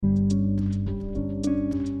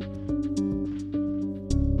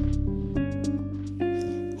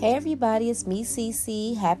Hey everybody, it's me,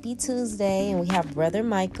 Cece. Happy Tuesday, and we have Brother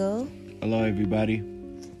Michael. Hello, everybody.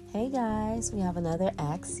 Hey guys, we have another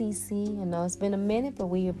Ask Cece. I know it's been a minute, but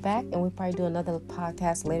we are back, and we'll probably do another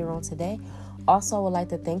podcast later on today. Also, I would like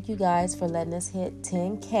to thank you guys for letting us hit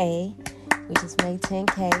 10K. We just made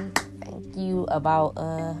 10K. Thank you about,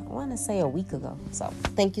 I want to say a week ago. So,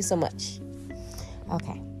 thank you so much.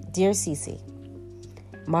 Okay, dear Cece.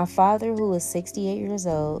 My father, who is 68 years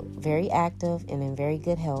old, very active and in very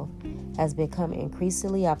good health, has become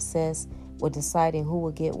increasingly obsessed with deciding who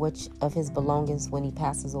will get which of his belongings when he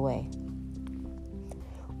passes away.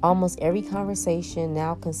 Almost every conversation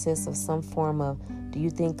now consists of some form of, do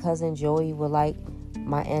you think Cousin Joey would like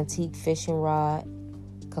my antique fishing rod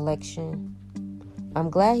collection?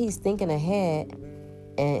 I'm glad he's thinking ahead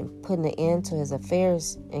and putting an end to his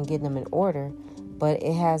affairs and getting them in order, but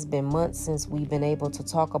it has been months since we've been able to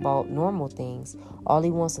talk about normal things. All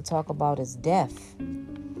he wants to talk about is death.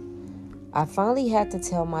 I finally had to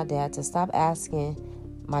tell my dad to stop asking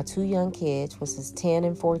my two young kids, which is 10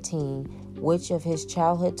 and 14, which of his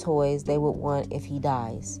childhood toys they would want if he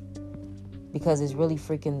dies, because it's really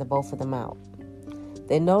freaking the both of them out.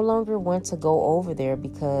 They no longer want to go over there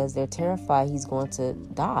because they're terrified he's going to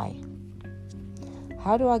die.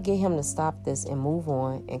 How do I get him to stop this and move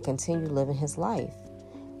on and continue living his life?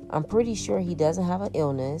 I'm pretty sure he doesn't have an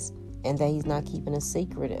illness and that he's not keeping a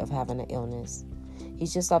secret of having an illness.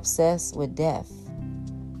 He's just obsessed with death.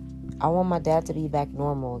 I want my dad to be back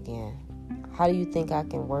normal again. How do you think I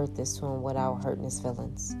can word this to him without hurting his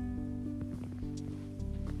feelings?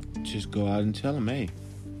 Just go out and tell him, hey,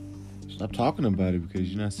 stop talking about it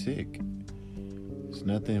because you're not sick. It's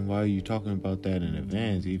nothing. Why are you talking about that in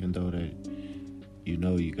advance, even though that you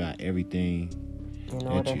know you got everything in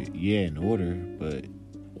order? In order. But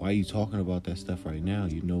why are you talking about that stuff right now?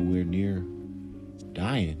 You're nowhere near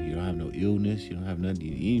dying. You don't have no illness. You don't have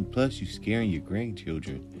nothing. Plus, you're scaring your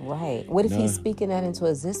grandchildren. Right. What if he's speaking that into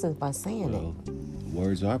existence by saying it?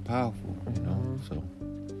 Words are powerful, so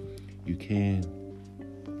you can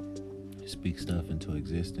speak stuff into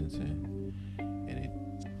existence, and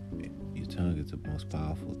your tongue is the most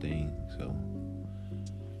powerful thing. So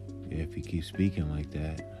if he keeps speaking like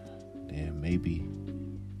that, then maybe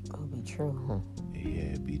it'll be true, huh?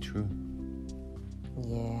 Yeah, it'd be true.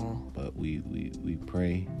 Yeah. But we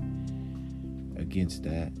pray against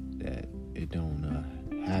that it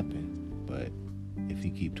don't happen. But if he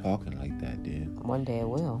keep talking like that, then one day it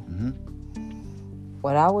will. Mm-hmm.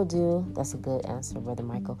 What I would do, that's a good answer, Brother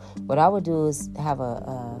Michael. What I would do is have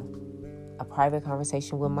a private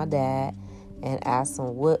conversation with my dad and ask him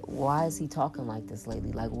why is he talking like this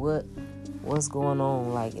lately? Like what's going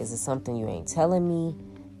on? Like, is it something you ain't telling me?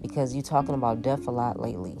 Because you're talking about death a lot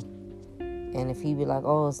lately. And if he be like,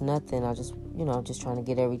 oh, it's nothing, I just, just trying to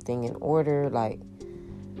get everything in order, like,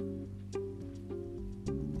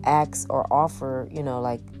 ask or offer,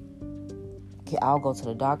 like, I'll go to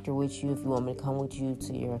the doctor with you if you want me to come with you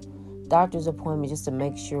to your doctor's appointment just to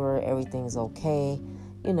make sure everything's okay,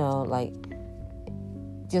 like,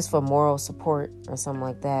 just for moral support or something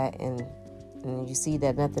like that. And you see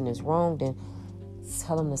that nothing is wrong, then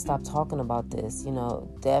tell them to stop talking about this.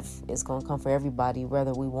 Death is going to come for everybody,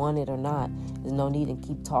 whether we want it or not. There's no need to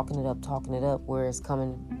keep talking it up where it's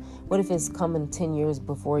coming. What if it's coming 10 years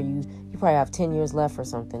before you probably have 10 years left or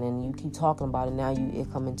something, and you keep talking about it, now it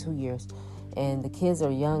come in 2 years. And the kids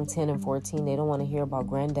are young, 10 and 14. They don't want to hear about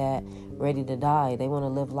granddad ready to die. They want to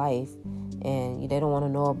live life, and they don't want to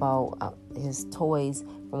know about his toys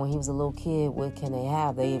from when he was a little kid. What can they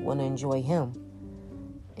have? They want to enjoy him.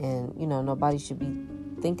 And, nobody should be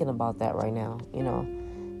thinking about that right now,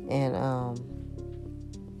 And,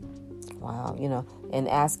 wow, and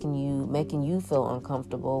asking you, making you feel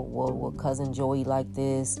uncomfortable. Well, will Cousin Joey like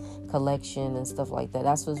this collection and stuff like that?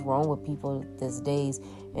 That's what's wrong with people these days.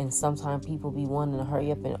 And sometimes people be wanting to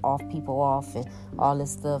hurry up and off people off and all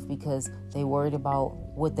this stuff because they worried about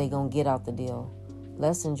what they going to get out the deal.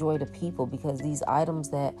 Let's enjoy the people, because these items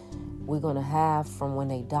that we're going to have from when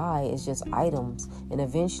they die is just items. And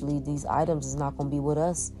eventually these items is not going to be with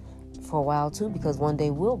us for a while too, because one day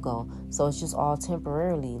we'll go. So it's just all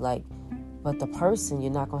temporarily. But the person,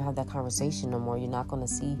 you're not going to have that conversation no more. You're not going to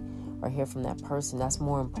see or hear from that person. That's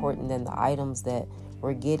more important than the items that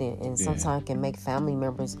we're getting. And sometimes can make family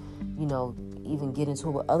members, even get into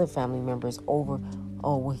it with other family members over,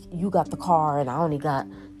 oh, well, you got the car and I only got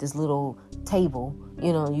this little table.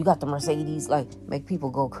 You got the Mercedes. Like, make people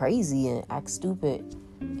go crazy and act stupid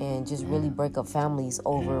and just really break up families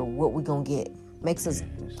over what we're going to get. Makes us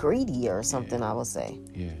greedy or something, I would say.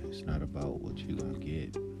 Yeah, it's not about what you're going to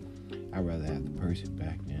get. I'd rather have the person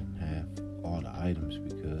back than have all the items,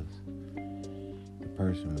 because the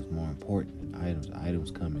person was more important than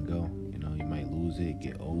items come and go. You might lose it,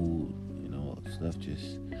 get old, stuff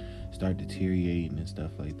just start deteriorating and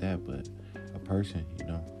stuff like that. But a person,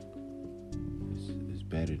 is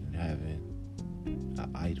better than having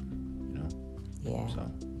an item, Yeah.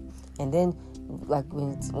 So. And then, like,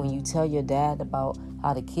 when you tell your dad about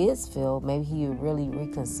how the kids feel, maybe he would really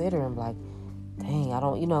reconsider and like, dang, I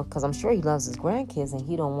don't, because I'm sure he loves his grandkids and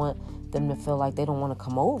he don't want them to feel like they don't want to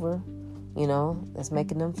come over. That's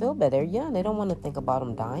making them feel better. They're young. They don't want to think about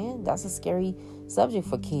them dying. That's a scary subject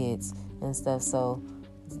for kids and stuff. So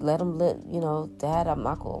let them Dad, I'm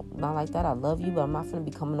not like that. I love you, but I'm not going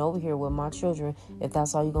to be coming over here with my children if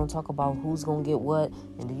that's all you're going to talk about, who's going to get what,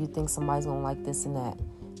 and do you think somebody's going to like this and that.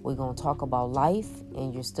 We're going to talk about life,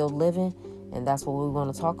 and you're still living, and that's what we're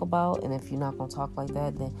going to talk about. And if you're not going to talk like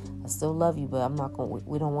that, then I still love you, but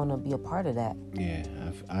we don't want to be a part of that. Yeah,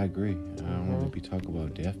 I agree. I don't want to be talking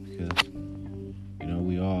about death because,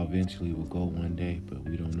 we all eventually will go one day, but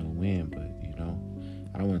we don't know when. But,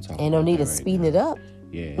 I don't want to talk Ain't about no need that to right speeding now. it up.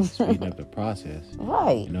 Yeah, speeding up the process.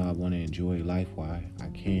 Right. I want to enjoy life while I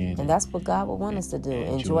can. And that's what God would want us to do.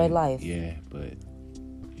 Enjoy life. Yeah, but,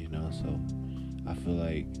 so I feel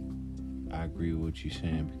like I agree with what you're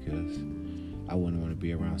saying because I wouldn't want to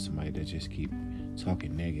be around somebody that just keep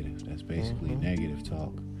talking negative. That's basically negative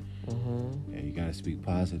talk. Mm-hmm. Yeah, you got to speak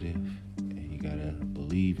positive and you got to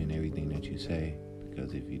believe in everything that you say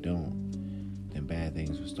because if you don't, then bad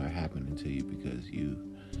things will start happening to you because you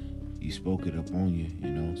spoke it up on you,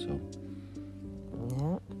 so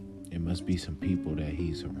yeah. it must be some people that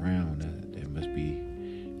he's around that must be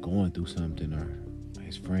going through something or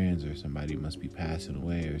his friends or somebody must be passing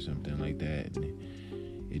away or something like that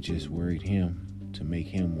and it just worried him to make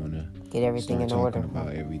him want to get everything start in order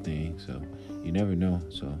about everything. So you never know.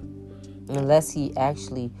 So unless he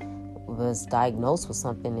actually was diagnosed with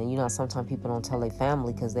something, and sometimes people don't tell their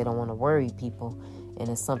family because they don't want to worry people, and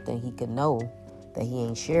it's something he could know that he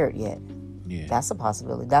ain't shared yet. Yeah, that's a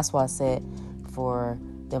possibility. That's why I said for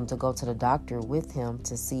them to go to the doctor with him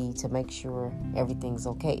to make sure everything's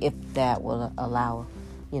okay, if that will allow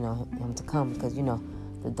him to come, because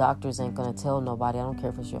the doctors ain't going to tell nobody. I don't care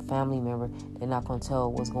if it's your family member. They're not going to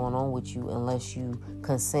tell what's going on with you unless you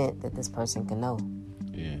consent that this person can know.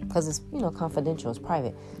 Yeah. Because it's, confidential. It's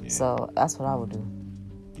private. Yeah. So that's what I would do.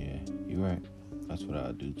 Yeah, you're right. That's what I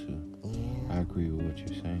would do too. Yeah. I agree with what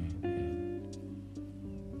you're saying.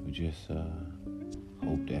 And we just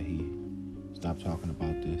hope that he stop talking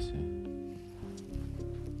about this and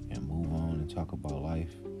move on and talk about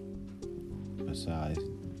life besides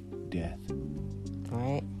death. All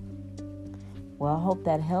right. Well, I hope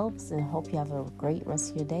that helps and hope you have a great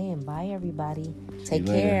rest of your day. And bye, everybody. Take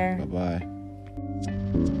care. Bye-bye.